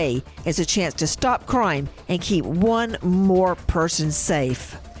day is a chance to stop crime and keep one more person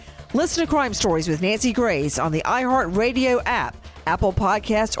safe. Listen to Crime Stories with Nancy Grace on the iHeartRadio app, Apple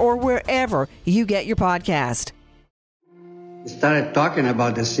Podcasts, or wherever you get your podcast. We started talking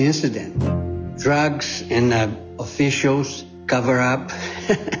about this incident. Drugs and officials cover up.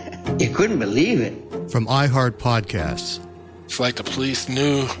 You couldn't believe it. From iHeart Podcasts. It's like the police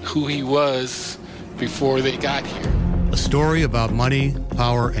knew who he was before they got here. A story about money,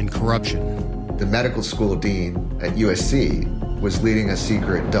 power, and corruption. The medical school dean at USC was leading a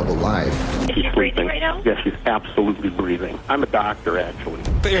secret double life. She's breathing right now? Yes, she's absolutely breathing. I'm a doctor, actually.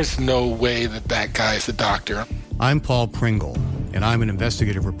 There's no way that guy is a doctor. I'm Paul Pringle, and I'm an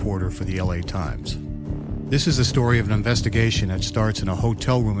investigative reporter for the LA Times. This is the story of an investigation that starts in a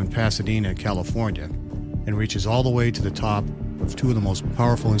hotel room in Pasadena, California, and reaches all the way to the top of two of the most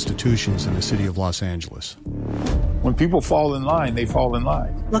powerful institutions in the city of Los Angeles. When people fall in line, they fall in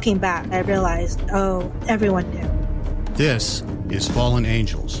line. Looking back, I realized, everyone knew. This is Fallen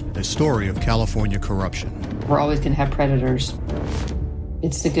Angels, the story of California corruption. We're always going to have predators.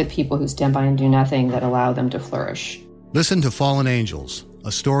 It's the good people who stand by and do nothing that allow them to flourish. Listen to Fallen Angels,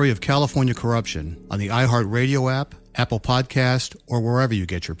 a story of California corruption on the iHeartRadio app, Apple Podcast, or wherever you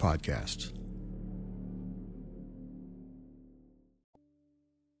get your podcasts.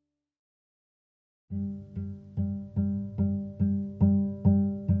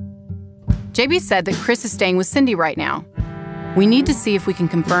 JB said that Chris is staying with Cindy right now. We need to see if we can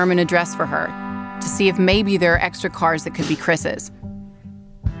confirm an address for her, to see if maybe there are extra cars that could be Chris's.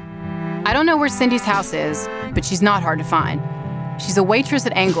 I don't know where Cindy's house is, but she's not hard to find. She's a waitress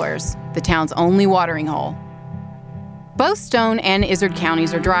at Angler's, the town's only watering hole. Both Stone and Izard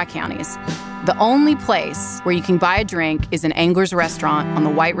counties are dry counties. The only place where you can buy a drink is an Angler's restaurant on the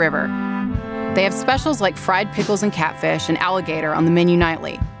White River. They have specials like fried pickles and catfish and alligator on the menu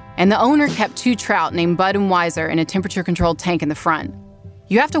nightly. And the owner kept 2 trout named Bud and Weiser in a temperature-controlled tank in the front.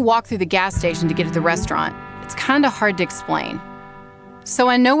 You have to walk through the gas station to get to the restaurant. It's kind of hard to explain. So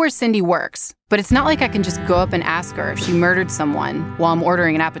I know where Cindy works, but it's not like I can just go up and ask her if she murdered someone while I'm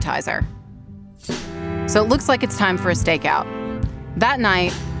ordering an appetizer. So it looks like it's time for a stakeout. That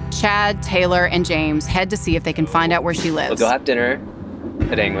night, Chad, Taylor, and James head to see if they can find out where she lives. We'll go have dinner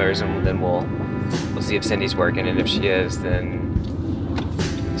at Angler's, and then we'll see if Cindy's working, and if she is, then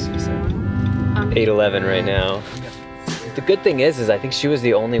 8:11 right now. The good thing is I think she was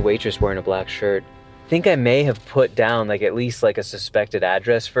the only waitress wearing a black shirt. I think I may have put down at least a suspected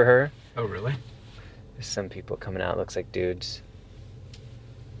address for her. Oh, really? There's some people coming out, looks like dudes.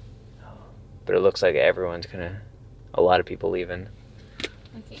 But it looks like everyone's a lot of people leaving.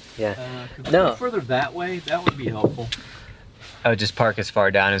 Okay. Yeah. Could we go further that way? That would be helpful. I would just park as far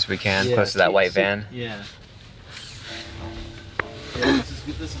down as we can, close to that white van. Yeah. Yeah,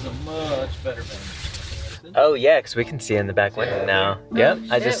 this is a much better van. Oh yeah, because we can see in the back window now. Yep,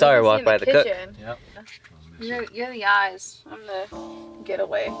 I just saw her walk by the cook. Yep. You're the eyes. I'm the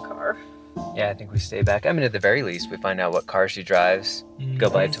getaway car. Yeah, I think we stay back. I mean, at the very least, we find out what car she drives. Go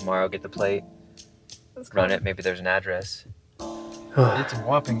by it tomorrow, get the plate, run it. Maybe there's an address. It's a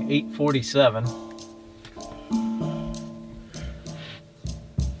whopping 8:47.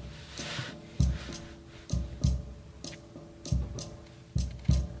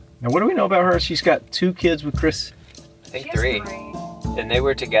 Now, what do we know about her? She's got 2 kids with Chris. I think 3. And they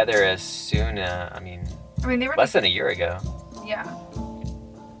were together as soon, they were less than a year ago. Yeah.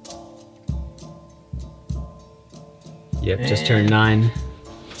 Yep, just turned 9.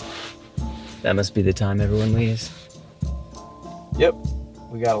 That must be the time everyone leaves. Yep.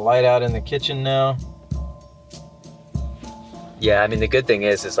 We got a light out in the kitchen now. Yeah, the good thing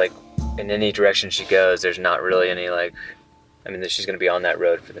is in any direction she goes, there's not really any she's going to be on that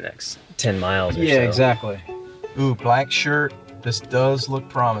road for the next 10 miles or so. Yeah, exactly. Ooh, black shirt. This does look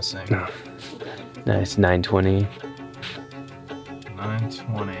promising. Nice, 920.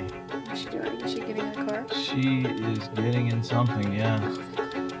 920. What's she doing? Is she getting in the car? She is getting in something, yeah.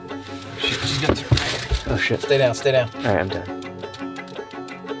 She's got to... Oh, shit. Stay down. All right, I'm done.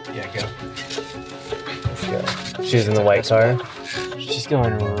 Yeah, She's in the white car? She's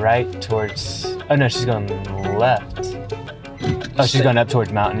going right towards... Oh, no, she's going left. Oh, she's going up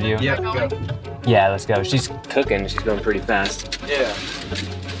towards Mountain View? Yep, go. Yeah, let's go. She's cooking. She's going pretty fast. Yeah.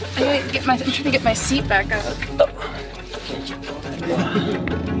 I'm trying to get my seat back up.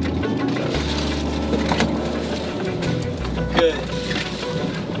 Good.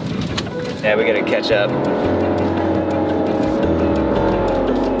 Yeah, we gotta catch up.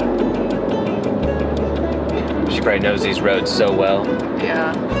 She probably knows these roads so well.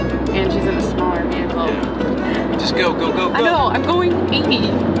 Yeah. And she's in a smaller vehicle. Yeah. Just go. I know, I'm going 80.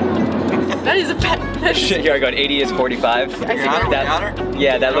 That is a pet. Shit, you're going 80 is 45?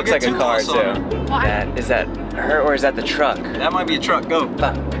 Yeah, that looks like a car too. Is that her or is that the truck? That might be a truck, go.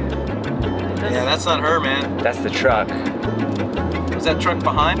 Yeah, that's not her, man. That's the truck. Was that truck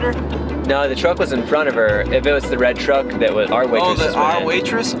behind her? No, the truck was in front of her. If it was the red truck that was our waitress. Oh, our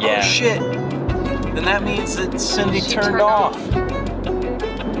waitress? Yeah. Oh, shit. Then that means that Cindy turned off.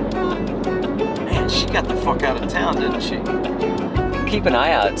 Man, she got the fuck out of town, didn't she? Keep an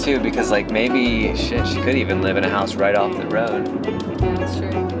eye out too, because like maybe she could even live in a house right off the road. Yeah, that's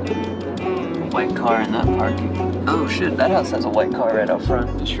true. White car in that parking. Oh shit, that house has a white car right out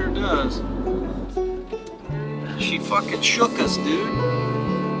front. It sure does. She fucking shook us, dude.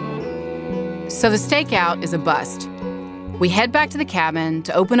 So the stakeout is a bust. We head back to the cabin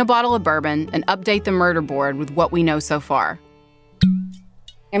to open a bottle of bourbon and update the murder board with what we know so far.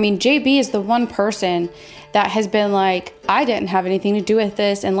 I mean, JB is the one person that has been like, I didn't have anything to do with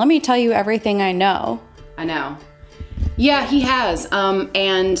this, and let me tell you everything I know. I know. Yeah, he has.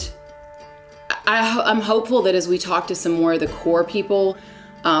 And I'm hopeful that as we talk to some more of the core people,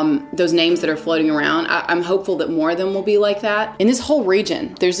 those names that are floating around, I'm hopeful that more of them will be like that. In this whole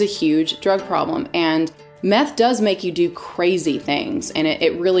region, there's a huge drug problem, and meth does make you do crazy things, and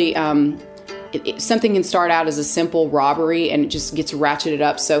it really... something can start out as a simple robbery and it just gets ratcheted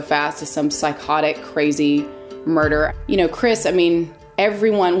up so fast to some psychotic, crazy murder. You know, Chris, I mean,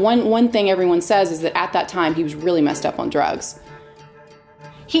 one thing everyone says is that at that time he was really messed up on drugs.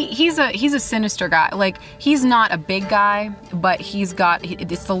 He's a sinister guy. Like, he's not a big guy, but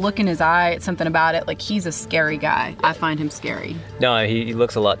it's the look in his eye, it's something about it. Like, he's a scary guy. I find him scary. No, he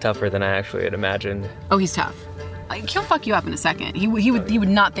looks a lot tougher than I actually had imagined. Oh, he's tough. Like, he'll fuck you up in a second. He would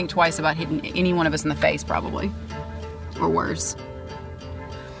not think twice about hitting any one of us in the face, probably. Or worse.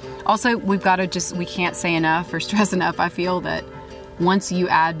 Also, we can't say enough or stress enough, I feel, that once you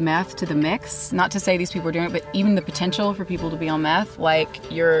add meth to the mix, not to say these people are doing it, but even the potential for people to be on meth, like,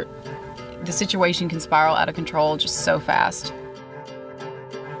 the situation can spiral out of control just so fast.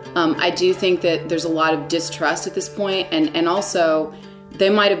 I do think that there's a lot of distrust at this point, and also... they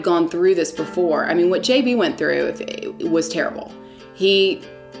might have gone through this before. I mean, what JB went through was terrible. He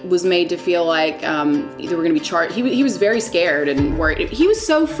was made to feel like they were going to be charged. He was very scared and worried. He was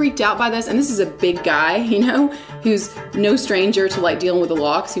so freaked out by this, and this is a big guy, you know, who's no stranger to like dealing with the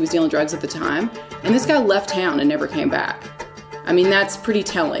law because he was dealing drugs at the time. And this guy left town and never came back. I mean, that's pretty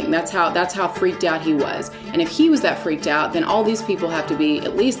telling. That's how freaked out he was. And if he was that freaked out, then all these people have to be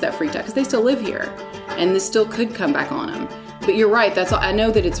at least that freaked out because they still live here, and this still could come back on them. But you're right, I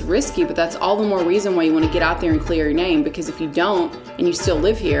know that it's risky, but that's all the more reason why you want to get out there and clear your name, because if you don't and you still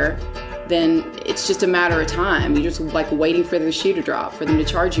live here, then it's just a matter of time. You're just like waiting for the shoe to drop, for them to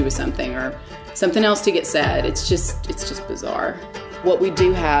charge you with something or something else to get said. It's just bizarre. What we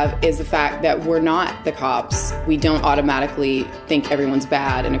do have is the fact that we're not the cops. We don't automatically think everyone's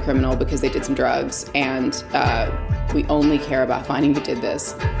bad and a criminal because they did some drugs, and we only care about finding who did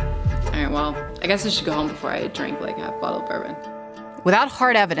this. All right, well, I guess I should go home before I drink like half a bottle of bourbon. Without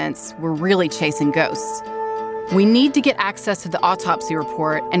hard evidence, we're really chasing ghosts. We need to get access to the autopsy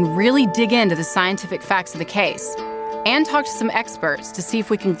report and really dig into the scientific facts of the case, and talk to some experts to see if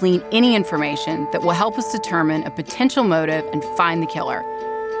we can glean any information that will help us determine a potential motive and find the killer.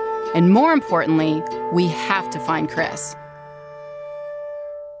 And more importantly, we have to find Chris.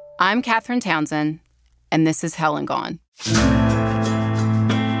 I'm Catherine Townsend, and this is Hell and Gone.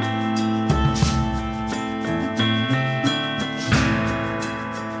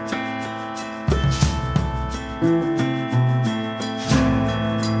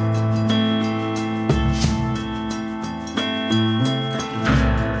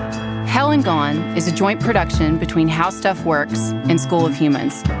 Hell and Gone is a joint production between How Stuff Works and School of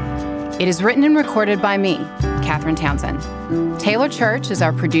Humans. It is written and recorded by me, Catherine Townsend. Taylor Church is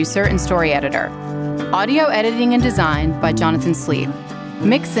our producer and story editor. Audio editing and design by Jonathan Sleep.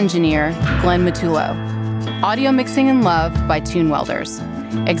 Mix engineer, Glenn Matullo. Audio mixing and love by Tune Welders.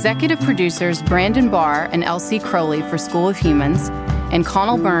 Executive producers Brandon Barr and Elsie Crowley for School of Humans, and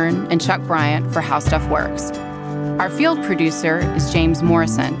Connell Byrne and Chuck Bryant for How Stuff Works. Our field producer is James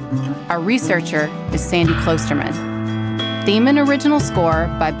Morrison. Our researcher is Sandy Klosterman. Theme and original score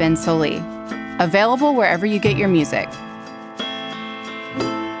by Ben Sollee. Available wherever you get your music.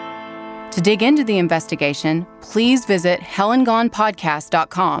 To dig into the investigation, please visit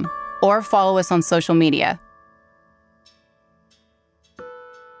HelenGonePodcast.com or follow us on social media.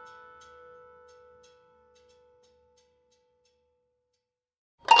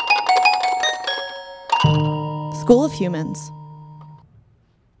 School of Humans.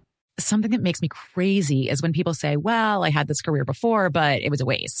 Something that makes me crazy is when people say, well, I had this career before, but it was a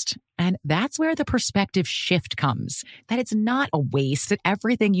waste. And that's where the perspective shift comes, that it's not a waste, that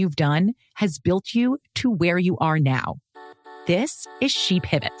everything you've done has built you to where you are now. This is She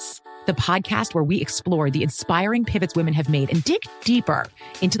Pivots, the podcast where we explore the inspiring pivots women have made and dig deeper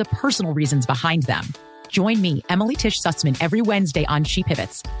into the personal reasons behind them. Join me, Emily Tish Sussman, every Wednesday on She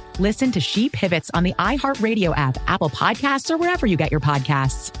Pivots. Listen to She Pivots on the iHeartRadio app, Apple Podcasts, or wherever you get your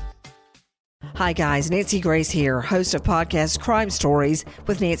podcasts. Hi guys, Nancy Grace here, host of podcast Crime Stories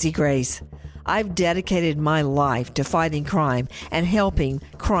with Nancy Grace. I've dedicated my life to fighting crime and helping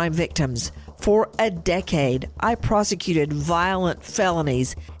crime victims. For a decade, I prosecuted violent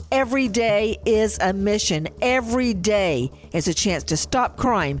felonies. Every day is a mission. Every day is a chance to stop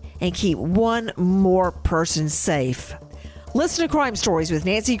crime and keep one more person safe. Listen to Crime Stories with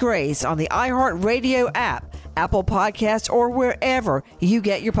Nancy Grace on the iHeartRadio app, Apple Podcasts, or wherever you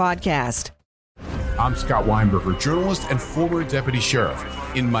get your podcast. I'm Scott Weinberger, journalist and former deputy sheriff.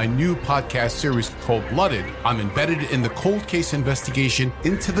 In my new podcast series, Cold Blooded, I'm embedded in the cold case investigation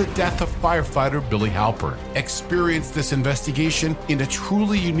into the death of firefighter Billy Halpern. Experience this investigation in a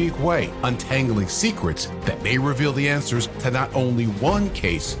truly unique way, untangling secrets that may reveal the answers to not only one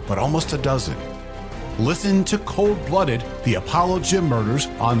case, but almost a dozen. Listen to Cold Blooded, the Apollo Gym Murders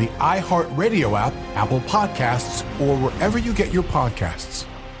on the iHeartRadio app, Apple Podcasts, or wherever you get your podcasts.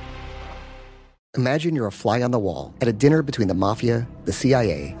 Imagine you're a fly on the wall at a dinner between the Mafia, the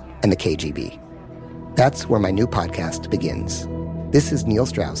CIA, and the KGB. That's where my new podcast begins. This is Neil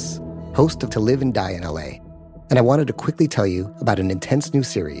Strauss, host of To Live and Die in LA, and I wanted to quickly tell you about an intense new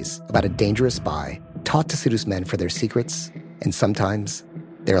series about a dangerous spy taught to seduce men for their secrets and sometimes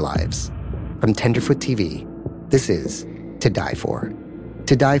their lives. From Tenderfoot TV, this is To Die For.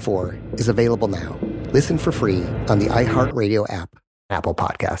 To Die For is available now. Listen for free on the iHeartRadio app, Apple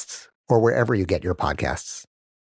Podcasts, or wherever you get your podcasts.